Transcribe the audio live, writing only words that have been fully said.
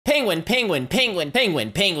penguin, penguin, penguin,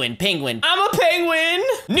 penguin, penguin, penguin. I'm a penguin.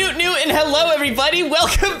 Newt, and hello everybody.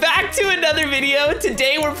 Welcome back to another video.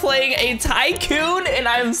 Today we're playing a tycoon and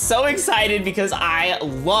I'm so excited because I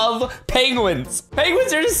love penguins.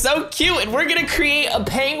 Penguins are just so cute and we're gonna create a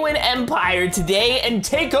penguin empire today and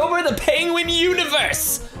take over the penguin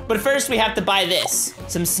universe. But first we have to buy this,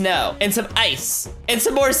 some snow and some ice and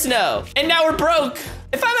some more snow. And now we're broke.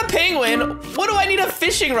 If I'm a penguin, what do I need a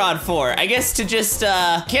fishing rod for? I guess to just,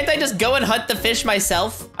 can't I just go and hunt the fish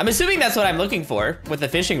myself? I'm assuming that's what I'm looking for with the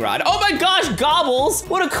fishing rod. Oh my gosh, gobbles.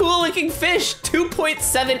 What a cool looking fish.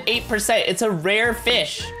 2.78%. It's a rare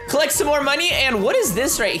fish. Collect some more money. And what is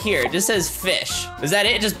this right here? It just says fish. Is that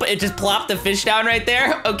it? It just plopped the fish down right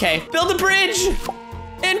there? Okay, build a bridge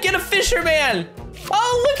and get a fisherman.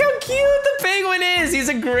 Oh, look how cute the penguin is. He's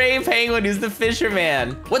a gray penguin. He's the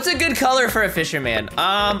fisherman. What's a good color for a fisherman?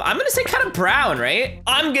 I'm gonna say kind of brown, right?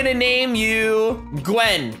 I'm gonna name you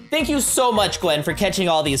Gwen. Thank you so much, Gwen, for catching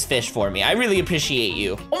all these fish for me. I really appreciate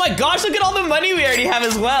you. Oh my gosh, look at all the money we already have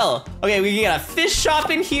as well. Okay, we got a fish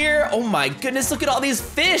shop in here. Oh my goodness, look at all these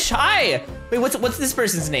fish. Hi. Wait, what's this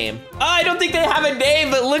person's name? Oh, I don't think they have a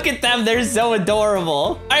name, but look at them. They're so adorable.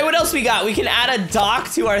 All right, what else we got? We can add a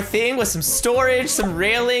dock to our thing with some storage, some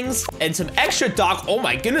railings, and some extra dock. Oh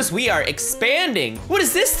my goodness, we are expanding. What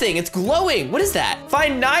is this thing? It's glowing. What is that?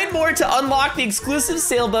 Find 9 more to unlock the exclusive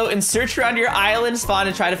sailboat and search around your island spawn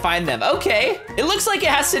and try to find them. Okay. It looks like it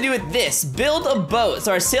has to do with this. Build a boat.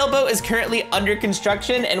 So our sailboat is currently under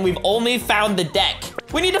construction and we've only found the deck.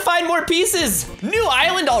 We need to find more pieces. New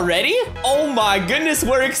island already? Oh my goodness,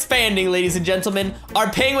 we're expanding, ladies and gentlemen. Our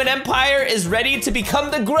penguin empire is ready to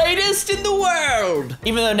become the greatest in the world.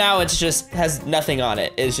 Even though now it's just has nothing on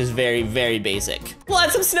it. It's just very, very basic. We'll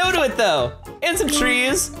add some snow to it though. And some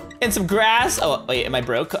trees. And some grass. Oh, wait, am I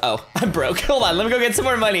broke? Oh, I'm broke. Hold on, let me go get some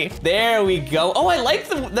more money. There we go. Oh, I like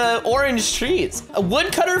the orange trees. A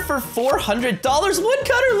woodcutter for $400.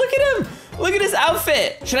 Woodcutter, look at him. Look at his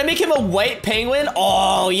outfit. Should I make him a white penguin?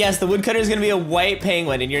 Oh, yes, the woodcutter is gonna be a white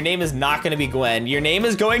penguin and your name is not gonna be Gwen. Your name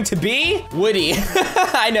is going to be Woody.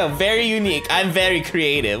 I know, very unique. I'm very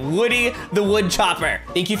creative. Woody the wood chopper.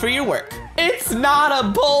 Thank you for your work. It's not a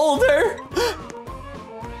boulder.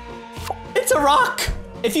 It's a rock.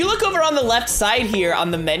 If you look over on the left side here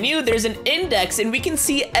on the menu, there's an index and we can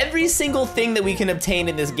see every single thing that we can obtain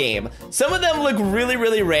in this game. Some of them look really,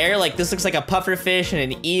 really rare. Like this looks like a puffer fish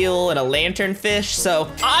and an eel and a lantern fish. So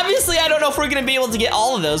obviously I don't know if we're gonna be able to get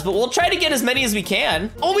all of those, but we'll try to get as many as we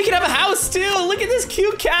can. Oh, we can have a house too. Look at this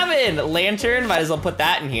cute cabin. Lantern, might as well put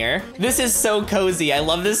that in here. This is so cozy. I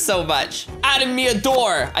love this so much. Adding me a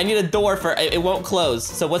door. I need a door for, it won't close.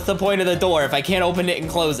 So what's the point of the door if I can't open it and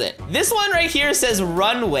close it? This one right here says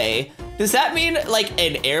runway. Does that mean like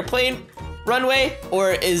an airplane runway?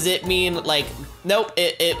 Or is it mean like, nope,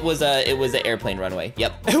 it was an airplane runway.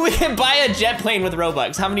 Yep. We can buy a jet plane with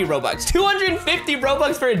Robux. How many Robux? 250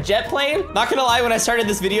 Robux for a jet plane? Not gonna lie, when I started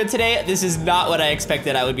this video today, this is not what I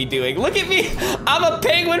expected I would be doing. Look at me, I'm a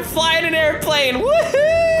penguin flying an airplane,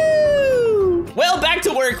 woohoo! Well, back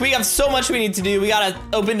to work. We have so much we need to do. We gotta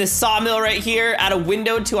open this sawmill right here, add a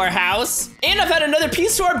window to our house. And I've had another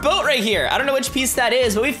piece to our boat right here. I don't know which piece that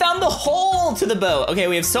is, but we found the hole to the boat. Okay,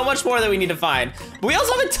 we have so much more that we need to find. But we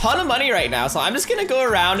also have a ton of money right now, so I'm just gonna go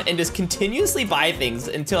around and just continuously buy things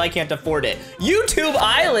until I can't afford it. YouTube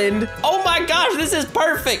Island? Oh my gosh, this is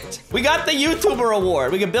perfect. We got the YouTuber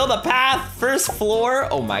award. We can build a path, first floor.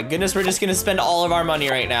 Oh my goodness, we're just gonna spend all of our money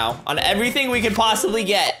right now on everything we could possibly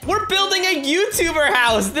get. We're building a YouTuber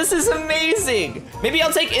house. This is amazing. Maybe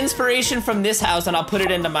I'll take inspiration from this house and I'll put it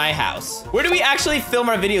into my house. Where do we actually film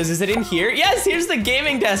our videos? Is it in here? Yes, here's the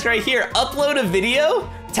gaming desk right here. Upload a video.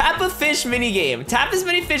 Tap a fish minigame. Tap as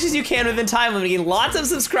many fish as you can within time limiting lots of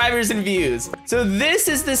subscribers and views. So this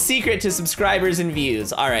is the secret to subscribers and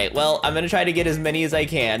views. All right, well, I'm gonna try to get as many as I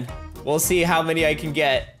can. We'll see how many I can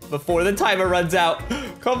get before the timer runs out.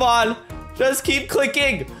 Come on, just keep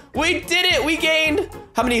clicking. We did it, we gained.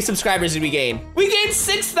 How many subscribers did we gain? We gained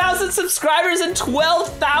 6,000 subscribers and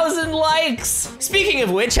 12,000 likes. Speaking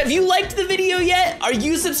of which, have you liked the video yet? Are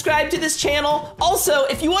you subscribed to this channel? Also,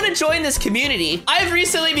 if you want to join this community, I've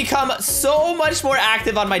recently become so much more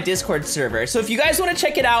active on my Discord server. So if you guys want to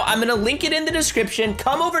check it out, I'm gonna link it in the description.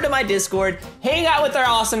 Come over to my Discord, hang out with our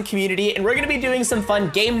awesome community, and we're gonna be doing some fun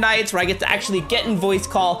game nights where I get to actually get in voice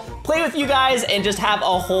call, play with you guys, and just have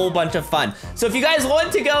a whole bunch of fun. So if you guys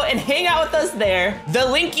want to go and hang out with us there, the The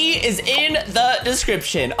linky is in the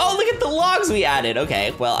description. Oh, look at the logs we added. Okay,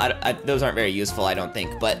 well, those aren't very useful, I don't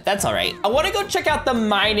think, but that's all right. I want to go check out the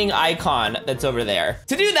mining icon that's over there.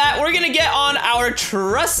 To do that, we're gonna get on our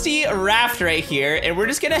trusty raft right here, and we're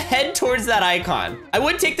just gonna head towards that icon. I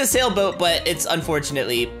would take the sailboat, but it's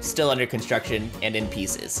unfortunately still under construction and in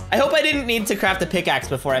pieces. I hope I didn't need to craft a pickaxe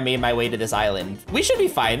before I made my way to this island. We should be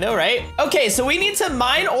fine though, right? Okay, so we need to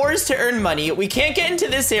mine ores to earn money. We can't get into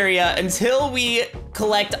this area until we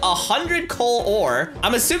collect 100 coal ore.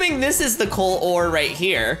 I'm assuming this is the coal ore right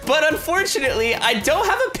here, but unfortunately, I don't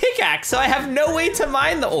have a pickaxe, so I have no way to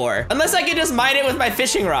mine the ore. Unless I can just mine it with my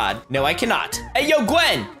fishing rod. No, I cannot. Hey, yo,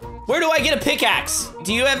 Gwen, where do I get a pickaxe?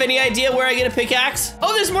 Do you have any idea where I get a pickaxe?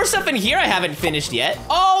 Oh, there's more stuff in here I haven't finished yet.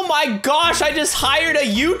 Oh my gosh, I just hired a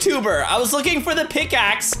YouTuber. I was looking for the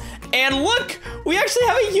pickaxe, and look, we actually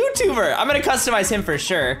have a YouTuber. I'm gonna customize him for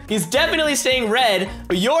sure. He's definitely staying red,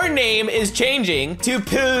 but your name is changing to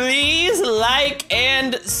please like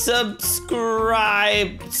and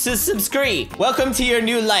subscribe. Subscribe. Welcome to your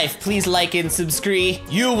new life. Please like and subscribe.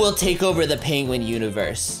 You will take over the penguin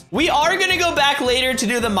universe. We are gonna go back later to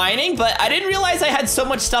do the mining, but I didn't realize I had so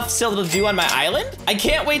much stuff still to do on my island. I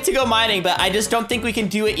can't wait to go mining, but I just don't think we can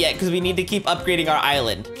do it yet because we need to keep upgrading our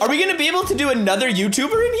island. Are we gonna be able to do another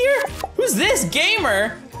YouTuber in here? Who's this?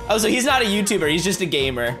 Gamer? Oh, so he's not a YouTuber, he's just a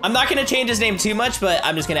gamer. I'm not gonna change his name too much, but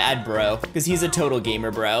I'm just gonna add bro, because he's a total gamer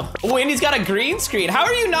bro. Oh, and he's got a green screen. How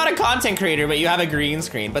are you not a content creator, but you have a green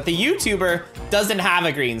screen? But the YouTuber doesn't have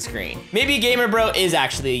a green screen. Maybe gamer bro is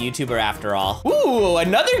actually a YouTuber after all. Ooh,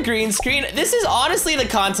 another green screen. This is honestly the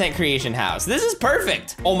content creation house. This is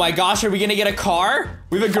perfect. Oh my gosh, are we gonna get a car?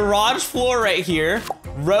 We have a garage floor right here.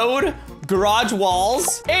 Road, garage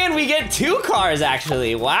walls, and we get 2 cars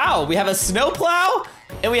actually. Wow, we have a snowplow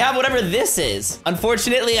and we have whatever this is.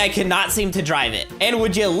 Unfortunately, I cannot seem to drive it. And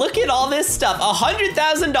would you look at all this stuff?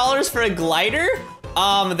 $100,000 for a glider?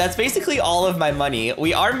 That's basically all of my money.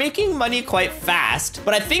 We are making money quite fast,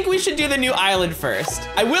 but I think we should do the new island first.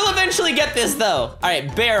 I will eventually get this though. All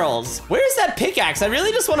right, barrels. Where's that pickaxe? I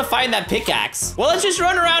really just want to find that pickaxe. Well, let's just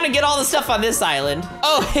run around and get all the stuff on this island.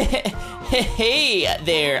 Oh, hey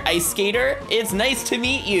there, ice skater. It's nice to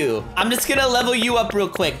meet you. I'm just gonna level you up real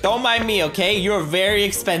quick. Don't mind me, okay? You're very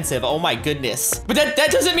expensive. Oh my goodness. But that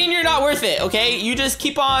doesn't mean you're not worth it, okay? You just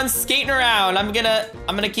keep on skating around. I'm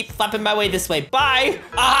gonna keep flapping my way this way. Bye.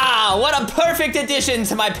 Ah, what a perfect addition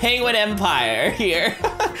to my penguin empire here.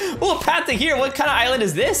 Oh, path to here. What kind of island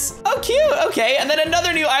is this? Oh, cute. Okay, and then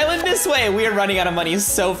another new island this way. We are running out of money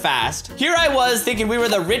so fast. Here I was thinking we were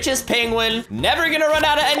the richest penguin, never gonna run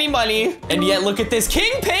out of any money. And yet look at this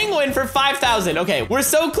king penguin for 5,000. Okay, we're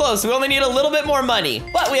so close. We only need a little bit more money,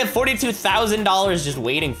 but we have $42,000 just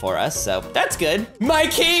waiting for us. So that's good. My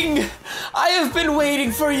king, I have been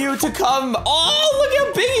waiting for you to come. Oh, look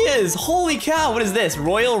how big he is. Holy cow. What is this?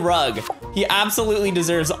 Royal rug. He absolutely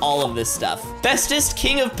deserves all of this stuff. Bestest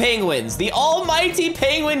king of penguins, the almighty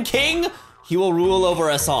penguin king. He will rule over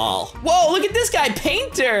us all. Whoa, look at this guy,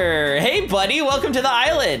 Painter. Hey, buddy, welcome to the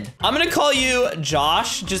island. I'm gonna call you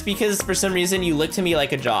Josh, just because for some reason you look to me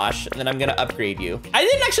like a Josh, and then I'm gonna upgrade you. I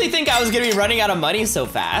didn't actually think I was gonna be running out of money so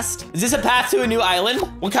fast. Is this a path to a new island?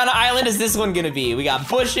 What kind of island is this one gonna be? We got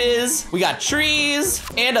bushes, we got trees,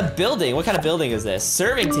 and a building. What kind of building is this?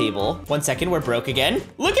 Serving table. 1 second, we're broke again.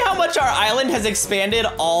 Look at how much our island has expanded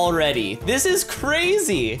already. This is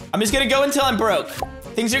crazy. I'm just gonna go until I'm broke.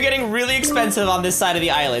 Things are getting really expensive on this side of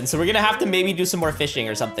the island, so we're gonna have to maybe do some more fishing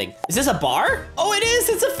or something. Is this a bar? Oh, it is.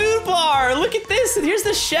 It's a food bar. Look at this. And here's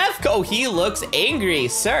the chef. Oh, he looks angry,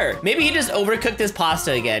 sir. Maybe he just overcooked his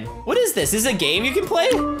pasta again. What is this? Is this a game you can play?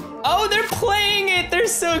 Oh, they're playing it. They're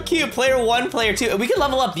so cute. Player 1, player 2. We can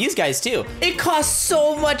level up these guys too. It costs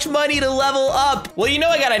so much money to level up. Well, you know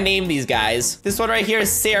I gotta name these guys. This one right here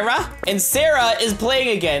is Sarah, and Sarah is playing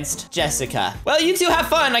against Jessica. Well, you two have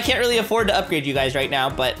fun. I can't really afford to upgrade you guys right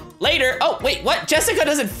now, but later. Oh, wait, what? Jessica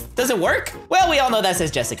doesn't work? Well, we all know that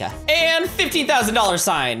says Jessica. And $15,000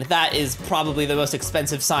 sign. That is probably the most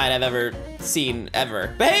expensive sign I've ever seen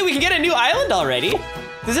ever. But hey, we can get a new island already.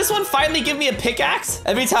 Does this one finally give me a pickaxe?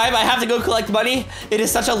 Every time I have to go collect money, it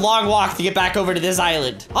is such a long walk to get back over to this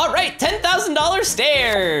island. All right, $10,000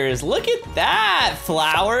 stairs. Look at that.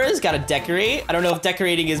 Flowers, gotta decorate. I don't know if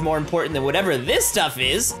decorating is more important than whatever this stuff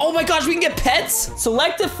is. Oh my gosh, we can get pets.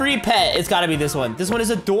 Select a free pet. It's gotta be this one. This one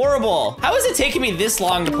is adorable. How is it taking me this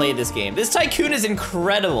long to play this game? This tycoon is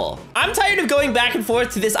incredible. I'm tired of going back and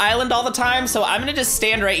forth to this island all the time, so I'm gonna just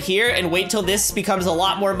stand right here and wait till this becomes a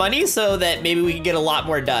lot more money so that maybe we can get a lot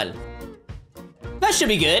more done. That should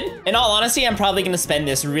be good. In all honesty, I'm probably gonna spend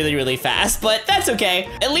this really, really fast, but that's okay.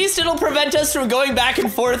 At least it'll prevent us from going back and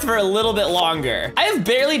forth for a little bit longer. I have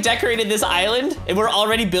barely decorated this island, and we're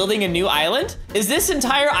already building a new island. Is this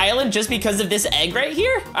entire island just because of this egg right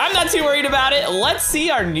here? I'm not too worried about it. Let's see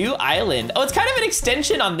our new island. Oh, it's kind of an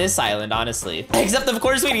extension on this island, honestly. Except, of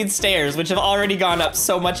course, we need stairs, which have already gone up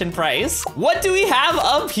so much in price. What do we have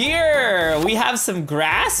up here? We have some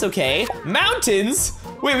grass, okay. Mountains.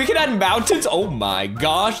 Wait, we can add mountains? Oh my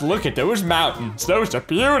gosh, look at those mountains. Those are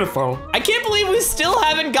beautiful. I can't believe we still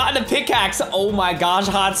haven't gotten a pickaxe. Oh my gosh,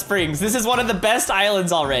 hot springs. This is one of the best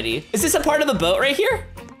islands already. Is this a part of the boat right here?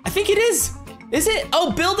 I think it is. Is it?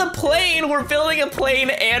 Oh, build a plane. We're building a plane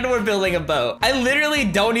and we're building a boat. I literally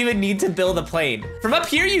don't even need to build a plane. From up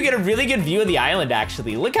here, you get a really good view of the island,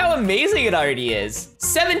 actually. Look how amazing it already is.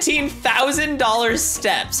 $17,000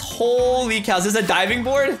 steps. Holy cow. Is this a diving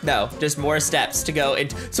board? No, just more steps to go.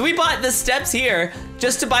 So we bought the steps here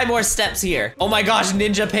just to buy more steps here. Oh my gosh,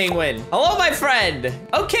 Ninja Penguin. Hello, my friend.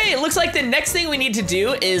 Okay, it looks like the next thing we need to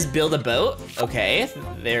do is build a boat. Okay,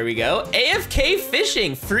 there we go. AFK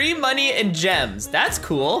fishing, free money and gems. That's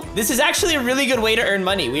cool. This is actually a really good way to earn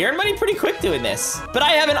money. We earn money pretty quick doing this. But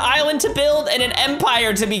I have an island to build and an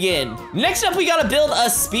empire to begin. Next up, we gotta build a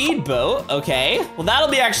speedboat. Okay, well, that'll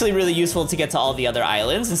be actually really useful to get to all the other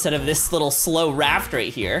islands instead of this little slow raft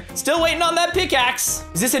right here. Still waiting on that pickaxe.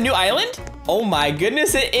 Is this a new island? Oh my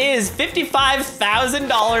goodness, it is.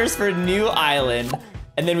 $55,000 for a new island.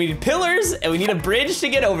 And then we need pillars and we need a bridge to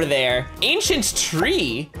get over there. Ancient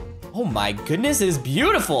tree. Oh my goodness, it is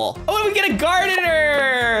beautiful. Oh, and we get a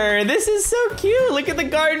gardener. This is so cute. Look at the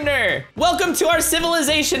gardener. Welcome to our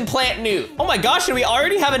civilization, Plant Newt. Oh my gosh, and we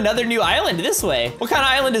already have another new island this way. What kind of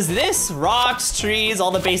island is this? Rocks, trees,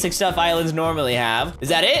 all the basic stuff islands normally have. Is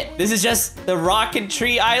that it? This is just the rock and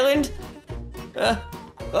tree island?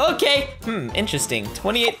 Okay, interesting.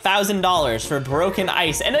 $28,000 for broken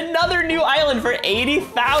ice and another new island for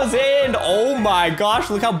 $80,000. Oh my gosh,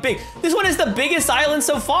 look how big. This one is the biggest island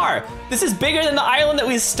so far. This is bigger than the island that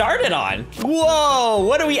we started on. Whoa,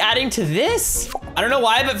 what are we adding to this? I don't know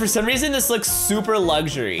why, but for some reason, this looks super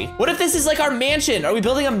luxury. What if this is like our mansion? Are we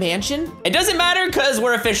building a mansion? It doesn't matter because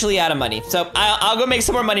we're officially out of money. So I'll go make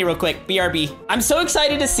some more money real quick, BRB. I'm so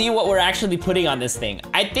excited to see what we're actually putting on this thing.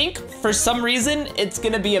 I think for some reason, it's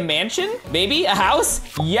gonna be a mansion, maybe a house.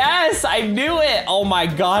 Yes, I knew it. Oh my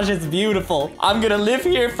gosh, it's beautiful. I'm gonna live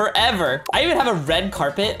here forever. I even have a red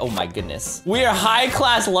carpet. Oh my goodness. We are high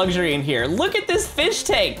class luxury in here. Look at this fish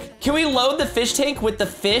tank. Can we load the fish tank with the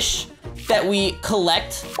fish that we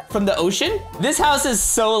collect from the ocean? This house is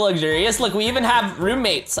so luxurious. Look, we even have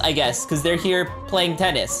roommates, I guess, because they're here playing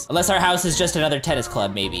tennis. Unless our house is just another tennis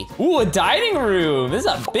club, maybe. Ooh, a dining room. This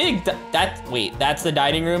is a big, wait, that's the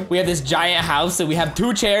dining room? We have this giant house, so we have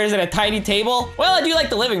 2 chairs and a tiny table. Well, I do like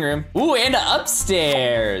the living room. Ooh, and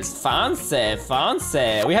upstairs. Fancy,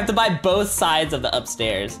 fancy. We have to buy both sides of the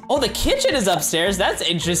upstairs. Oh, the kitchen is upstairs. That's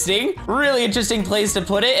interesting. Really interesting place to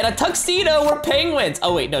put it. And a tuxedo. We're penguins.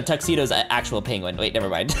 Oh, wait, no, tuxedo's an actual penguin. Wait, never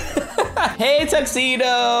mind. Hey,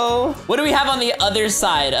 tuxedo. What do we have on the other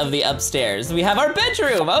side of the upstairs? We have our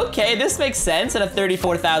bedroom. Okay, this makes sense. And a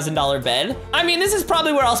 $34,000 bed. I mean, this is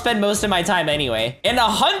probably where I'll spend most of my time anyway. And a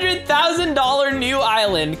 $100,000 new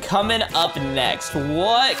island coming up next.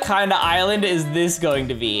 What kind of island is this going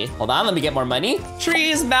to be? Hold on, let me get more money.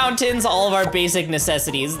 Trees, mountains, all of our basic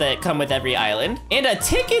necessities that come with every island. And a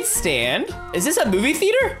ticket stand. Is this a movie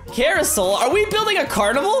theater? Carousel. Are we building a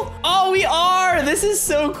carnival? Oh, we are. This is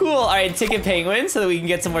so cool. All right, ticket penguin so that we can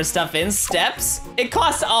get some more stuff in. Steps. It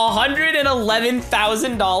costs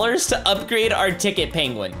 $111,000 to upgrade our ticket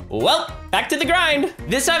penguin. Well, back to the grind.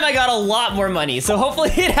 This time I got a lot more money, so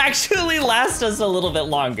hopefully it actually lasts us a little bit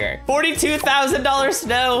longer. $42,000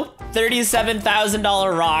 snow,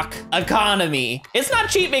 $37,000 rock, economy. It's not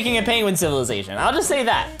cheap making a penguin civilization. I'll just say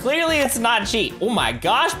that. Clearly it's not cheap. Oh my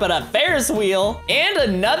gosh, but a Ferris wheel and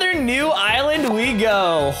another new island we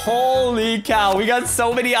go. Holy cow, we got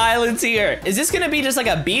so many islands here. Is this gonna be just like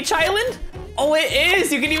a beach island? Oh, it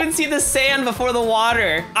is. You can even see the sand before the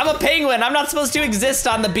water. I'm a penguin. I'm not supposed to exist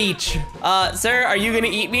on the beach. Sir, are you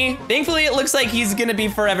gonna eat me? Thankfully, it looks like he's gonna be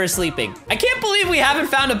forever sleeping. I can't believe we haven't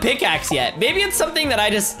found a pickaxe yet. Maybe it's something that I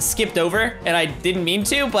just skipped over and I didn't mean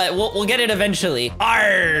to, but we'll get it eventually.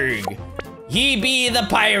 Arg! He be the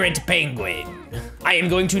pirate penguin. I am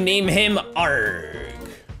going to name him Arg.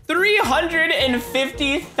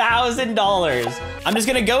 $350,000. I'm just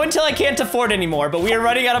gonna go until I can't afford anymore, but we are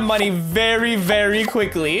running out of money very, very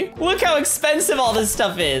quickly. Look how expensive all this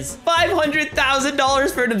stuff is.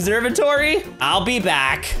 $500,000 for an observatory? I'll be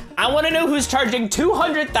back. I wanna know who's charging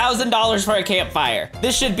 $200,000 for a campfire.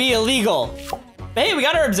 This should be illegal. But hey, we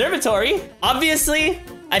got our observatory. Obviously,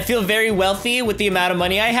 I feel very wealthy with the amount of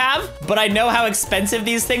money I have, but I know how expensive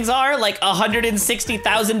these things are, like a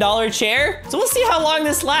 $160,000 chair. So we'll see how long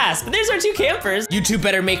this lasts, but there's our two campers. You two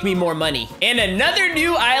better make me more money. And another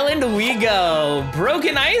new island we go.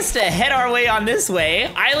 Broken ice to head our way on this way.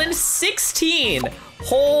 Island 16.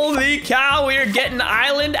 Holy cow, we are getting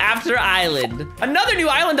island after island. Another new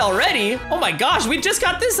island already? Oh my gosh, we just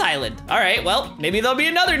got this island. All right, well, maybe there'll be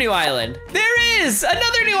another new island. There is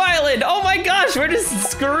another new island. Oh my gosh, we're just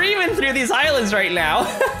screaming through these islands right now.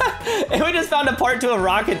 And we just found a part to a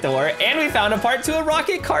rocket door, and we found a part to a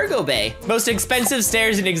rocket cargo bay. Most expensive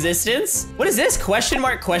stairs in existence. What is this? Question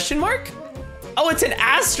mark, question mark? Oh, it's an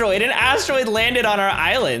asteroid. An asteroid landed on our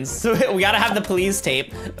islands. So we gotta have the police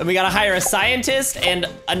tape, and we gotta hire a scientist and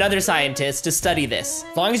another scientist to study this.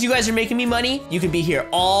 As long as you guys are making me money, you can be here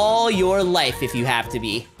all your life if you have to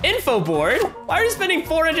be. Info board? Why are you spending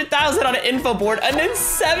 400,000 on an info board and then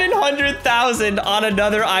 700,000 on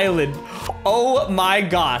another island? Oh my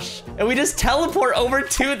gosh. And we just teleport over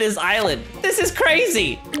to this island. This is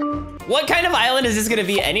crazy. What kind of island is this gonna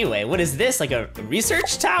be anyway? What is this, like a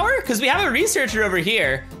research tower? Because we have a researcher over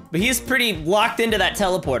here, but he's pretty locked into that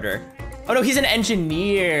teleporter. Oh no, he's an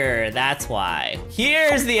engineer, that's why.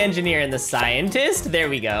 Here's the engineer and the scientist, there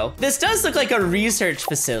we go. This does look like a research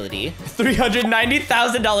facility.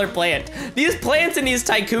 $390,000 plant. These plants in these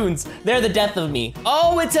tycoons, they're the death of me.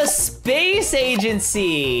 Oh, it's a space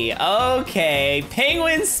agency. Okay,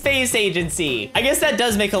 Penguin Space Agency. I guess that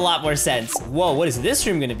does make a lot more sense. Whoa, what is this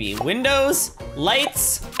room gonna be? Windows,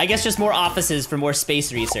 lights, I guess just more offices for more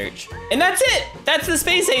space research. And that's it, that's the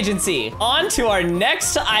space agency. On to our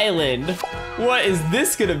next island. What is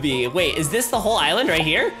this gonna be? Wait, is this the whole island right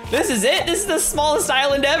here? This is it? This is the smallest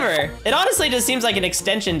island ever. It honestly just seems like an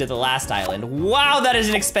extension to the last island. Wow, that is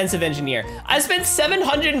an expensive engineer. I spent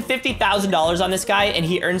 $750,000 on this guy and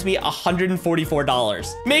he earns me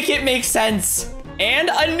 $144. Make it make sense. And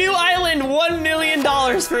a new island, $1 million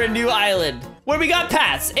for a new island. Where we got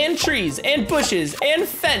paths and trees and bushes and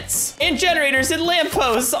fence and generators and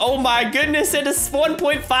lampposts. Oh my goodness, and a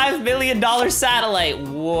 $1.5 million satellite.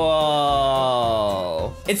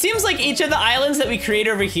 Whoa. It seems like each of the islands that we create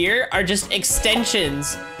over here are just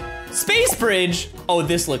extensions. Space bridge. Oh,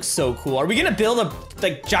 this looks so cool. Are we gonna build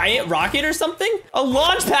a giant rocket or something? A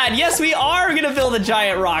launch pad. Yes, we are gonna build a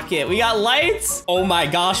giant rocket. We got lights. Oh my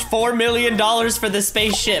gosh, $4 million for the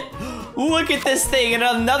spaceship. Look at this thing, and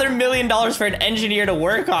another $1 million for an engineer to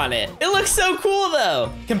work on it. It looks so cool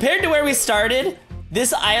though. Compared to where we started,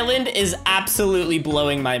 this island is absolutely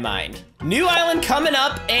blowing my mind. New island coming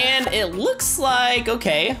up, and it looks like,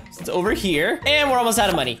 okay, it's over here, and we're almost out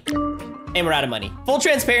of money. And we're out of money. Full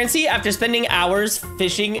transparency, after spending hours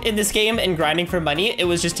fishing in this game and grinding for money, it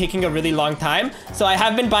was just taking a really long time. So I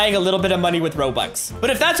have been buying a little bit of money with Robux. But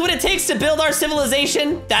if that's what it takes to build our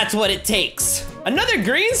civilization, that's what it takes. Another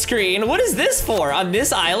green screen. What is this for on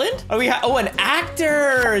this island? Are we oh, an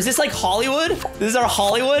actor. Is this like Hollywood? This is our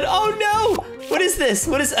Hollywood? Oh no. What is this?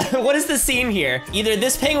 What is the scene here? Either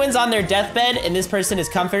this penguin's on their deathbed and this person is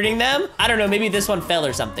comforting them. I don't know, maybe this one fell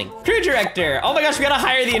or something. Crew director. Oh my gosh, we gotta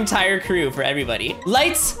hire the entire crew for everybody.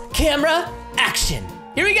 Lights, camera, action.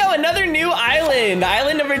 Here we go, another new island.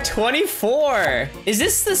 Island number 24. Is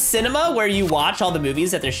this the cinema where you watch all the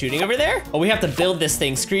movies that they're shooting over there? Oh, we have to build this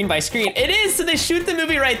thing screen by screen. It is, so they shoot the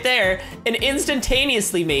movie right there, and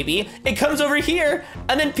instantaneously maybe, it comes over here,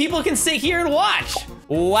 and then people can sit here and watch.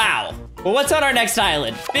 Wow. Well, what's on our next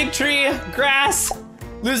island? Big tree, grass,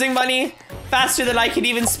 losing money, faster than I can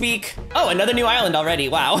even speak. Oh, another new island already,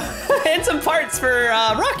 wow. And some parts for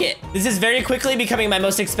rocket. This is very quickly becoming my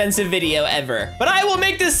most expensive video ever. But I will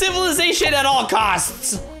make this civilization at all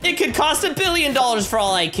costs. It could cost $1 billion for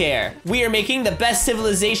all I care. We are making the best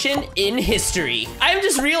civilization in history. I'm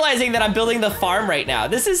just realizing that I'm building the farm right now.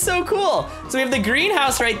 This is so cool. So we have the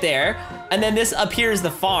greenhouse right there. And then this up here is the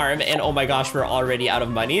farm, and oh my gosh, we're already out of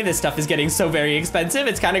money. This stuff is getting so very expensive,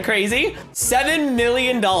 it's kind of crazy. $7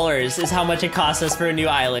 million is how much it costs us for a new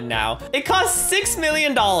island now. It costs $6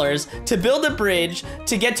 million to build a bridge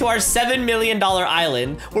to get to our $7 million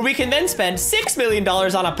island, where we can then spend $6 million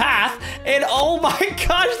on a path, and oh my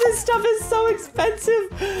gosh, this stuff is so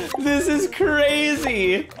expensive. This is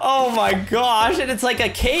crazy. Oh my gosh, and it's like a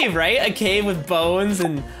cave, right? A cave with bones,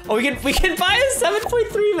 and oh, we can buy a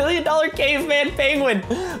 $7.3 million caveman penguin.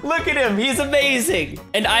 Look at him, he's amazing.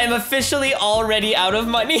 And I am officially already out of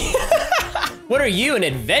money. What are you, an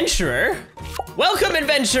adventurer? Welcome,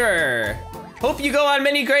 adventurer. Hope you go on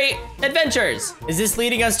many great adventures. Is this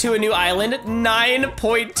leading us to a new island?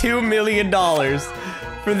 $9.2 million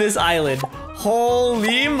for this island.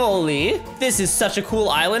 Holy moly. This is such a cool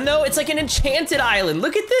island though. It's like an enchanted island.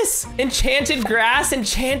 Look at this. Enchanted grass,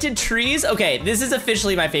 enchanted trees. Okay, this is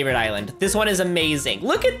officially my favorite island. This one is amazing.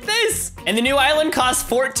 Look at this. And the new island costs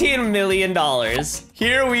 $14 million.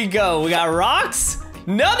 Here we go. We got rocks.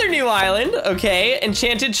 Another new island. Okay,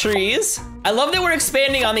 enchanted trees. I love that we're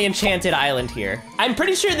expanding on the enchanted island here. I'm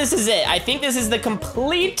pretty sure this is it. I think this is the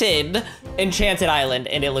completed enchanted island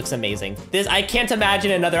and it looks amazing. I can't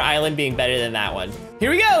imagine another island being better than that one. Here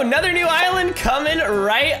we go, another new island coming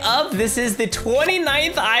right up. This is the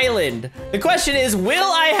 29th island. The question is,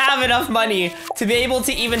 will I have enough money to be able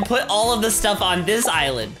to even put all of the stuff on this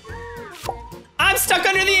island? I'm stuck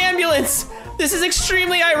under the ambulance. This is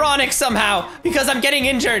extremely ironic somehow because I'm getting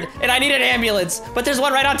injured and I need an ambulance, but there's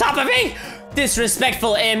one right on top of me.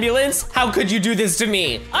 Disrespectful ambulance, how could you do this to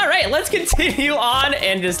me? All right, let's continue on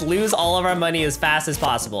and just lose all of our money as fast as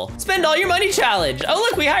possible. Spend all your money challenge. Oh,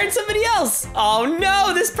 look, we hired somebody else. Oh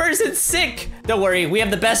no, this person's sick. Don't worry, we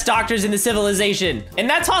have the best doctors in the civilization. And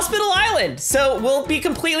that's Hospital Island. So we'll be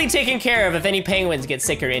completely taken care of if any penguins get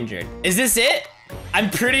sick or injured. Is this it? I'm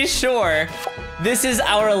pretty sure this is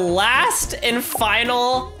our last and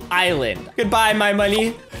final island. Goodbye, my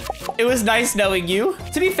money. It was nice knowing you.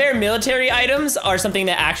 To be fair, military items are something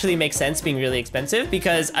that actually makes sense being really expensive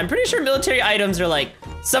because I'm pretty sure military items are like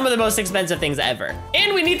some of the most expensive things ever.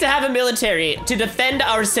 And we need to have a military to defend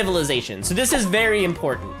our civilization. So this is very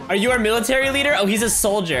important. Are you our military leader? Oh, he's a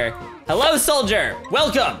soldier. Hello, soldier.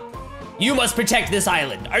 Welcome. You must protect this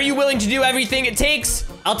island. Are you willing to do everything it takes?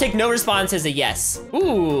 I'll take no response as a yes.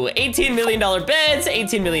 Ooh, $18 million beds,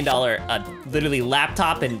 $18 million literally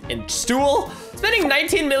laptop and stool. Spending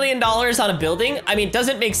 $19 million on a building, I mean,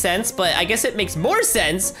 doesn't make sense, but I guess it makes more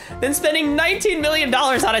sense than spending $19 million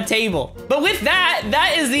on a table. But with that,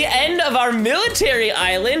 that is the end of our military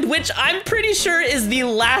island, which I'm pretty sure is the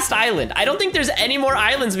last island. I don't think there's any more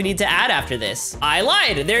islands we need to add after this. I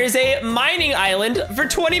lied, there is a mining island for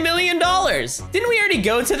 $20 million. Didn't we already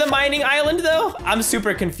go to the mining island though? I'm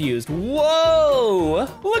super confused. Whoa,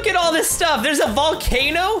 look at all this stuff. There's a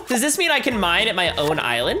volcano. Does this mean I can mine at my own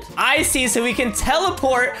island? I see, so we can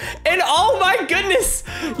teleport and oh my goodness,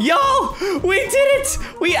 y'all, we did it.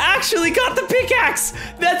 We actually got the pickaxe.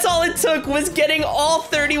 That's all it took was getting all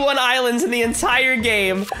 31 islands in the entire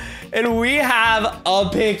game. And we have a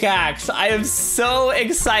pickaxe. I am so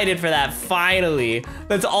excited for that, finally.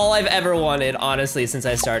 That's all I've ever wanted, honestly, since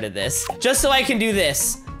I started this. Just so I can do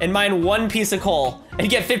this and mine one piece of coal and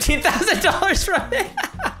get $15,000 from it.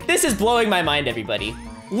 This is blowing my mind, everybody.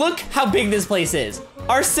 Look how big this place is.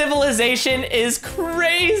 Our civilization is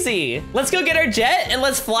crazy. Let's go get our jet and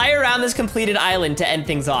let's fly around this completed island to end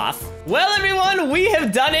things off. Well, everyone, we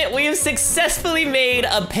have done it. We have successfully made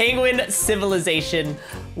a penguin civilization.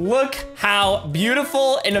 Look how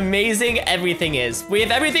beautiful and amazing everything is. We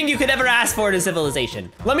have everything you could ever ask for in a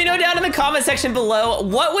civilization. Let me know down in the comment section below,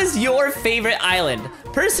 what was your favorite island?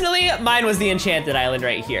 Personally, mine was the Enchanted Island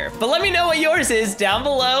right here. But let me know what yours is down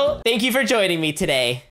below. Thank you for joining me today.